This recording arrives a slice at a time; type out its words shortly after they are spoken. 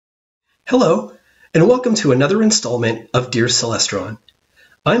Hello, and welcome to another installment of Dear Celestron.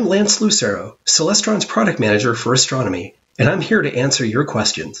 I'm Lance Lucero, Celestron's product manager for Astronomy, and I'm here to answer your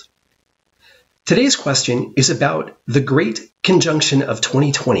questions. Today's question is about the Great Conjunction of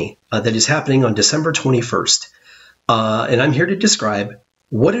 2020 that is happening on December 21st, and I'm here to describe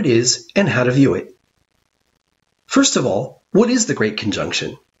what it is and how to view it. First of all, what is the Great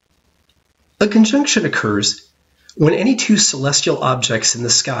Conjunction? A conjunction occurs when any two celestial objects in the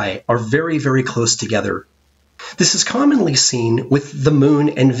sky are very, very close together. This is commonly seen with the Moon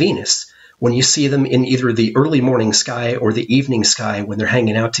and Venus, when you see them in either the early morning sky or the evening sky when they're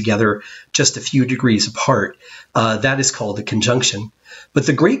hanging out together just a few degrees apart. That is called a conjunction. But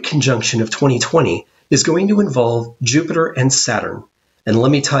the Great Conjunction of 2020 is going to involve Jupiter and Saturn. And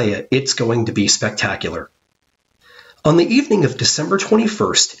let me tell you, it's going to be spectacular. On the evening of December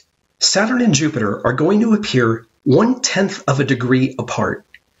 21st, Saturn and Jupiter are going to appear 1/10 of a degree apart.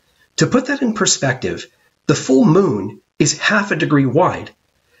 To put that in perspective, the full moon is half a degree wide.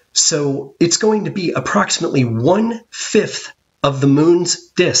 So it's going to be approximately 1/5 of the moon's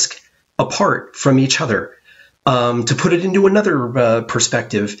disk apart from each other. To put it into another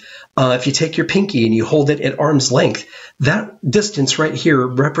perspective, if you take your pinky and you hold it at arm's length, that distance right here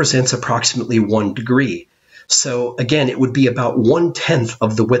represents approximately 1 degree. So again, it would be about 1/10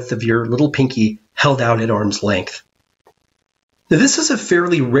 of the width of your little pinky held out at arm's length. Now, this is a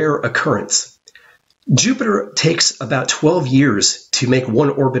fairly rare occurrence. Jupiter takes about 12 years to make one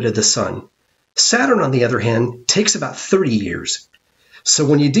orbit of the Sun. Saturn, on the other hand, takes about 30 years. So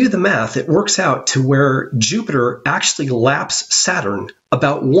when you do the math, it works out to where Jupiter actually laps Saturn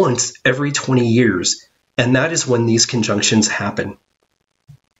about once every 20 years, and that is when these conjunctions happen.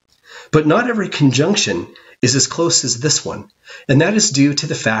 But not every conjunction is as close as this one, and that is due to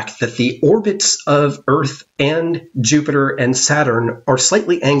the fact that the orbits of Earth and Jupiter and Saturn are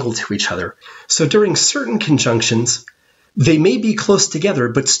slightly angled to each other. So during certain conjunctions, they may be close together,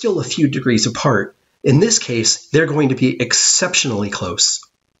 but still a few degrees apart. In this case, they're going to be exceptionally close.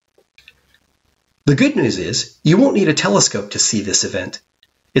 The good news is you won't need a telescope to see this event.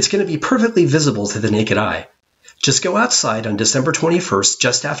 It's going to be perfectly visible to the naked eye. Just go outside on December 21st,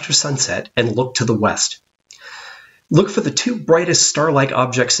 just after sunset, and look to the west. Look for the two brightest star-like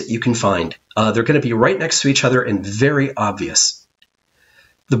objects that you can find. They're going to be right next to each other and very obvious.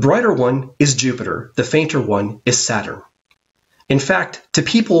 The brighter one is Jupiter. The fainter one is Saturn. In fact, to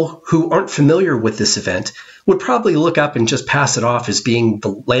people who aren't familiar with this event, would probably look up and just pass it off as being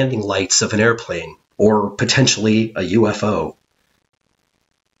the landing lights of an airplane, or potentially a UFO.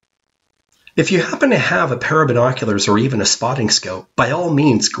 If you happen to have a pair of binoculars or even a spotting scope, by all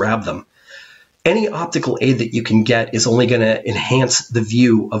means grab them. Any optical aid that you can get is only going to enhance the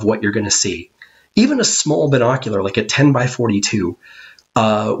view of what you're going to see. Even a small binocular, like a 10 by 42,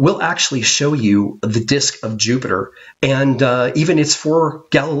 will actually show you the disk of Jupiter and even its 4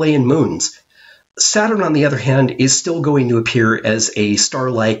 Galilean moons. Saturn, on the other hand, is still going to appear as a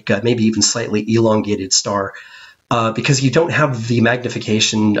star-like, maybe even slightly elongated star, because you don't have the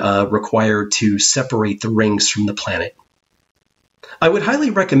magnification required to separate the rings from the planet. I would highly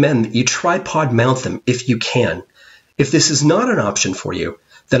recommend that you tripod mount them if you can. If this is not an option for you,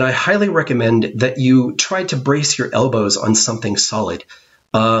 then I highly recommend that you try to brace your elbows on something solid.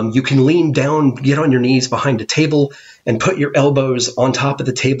 You can lean down, get on your knees behind a table, and put your elbows on top of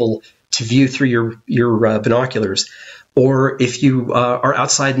the table to view through your binoculars. Or if you are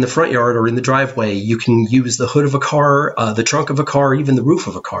outside in the front yard or in the driveway, you can use the hood of a car, the trunk of a car, even the roof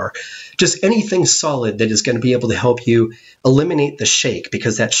of a car. Just anything solid that is going to be able to help you eliminate the shake,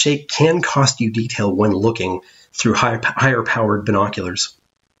 because that shake can cost you detail when looking through higher powered binoculars.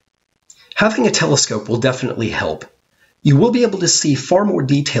 Having a telescope will definitely help. You will be able to see far more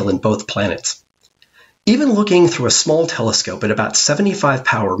detail in both planets. Even looking through a small telescope at about 75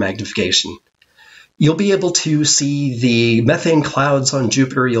 power magnification, you'll be able to see the methane clouds on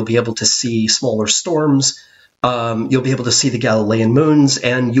Jupiter, you'll be able to see smaller storms, you'll be able to see the Galilean moons,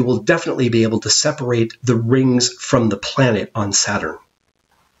 and you will definitely be able to separate the rings from the planet on Saturn.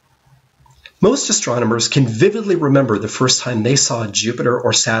 Most astronomers can vividly remember the first time they saw Jupiter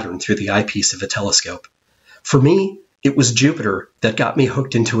or Saturn through the eyepiece of a telescope. For me, it was Jupiter that got me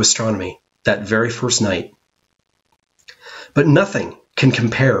hooked into astronomy that very first night. But nothing can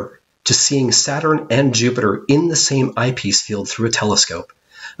compare to seeing Saturn and Jupiter in the same eyepiece field through a telescope.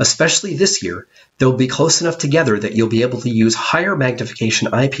 Especially this year, they'll be close enough together that you'll be able to use higher magnification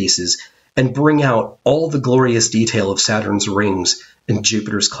eyepieces and bring out all the glorious detail of Saturn's rings and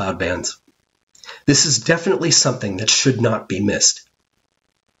Jupiter's cloud bands. This is definitely something that should not be missed.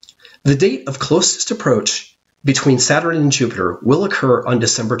 The date of closest approach between Saturn and Jupiter will occur on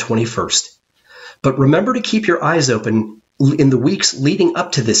December 21st. But remember to keep your eyes open in the weeks leading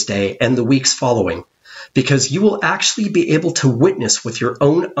up to this day and the weeks following, because you will actually be able to witness with your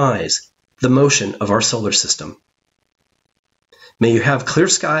own eyes the motion of our solar system. May you have clear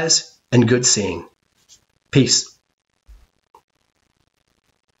skies and good seeing. Peace.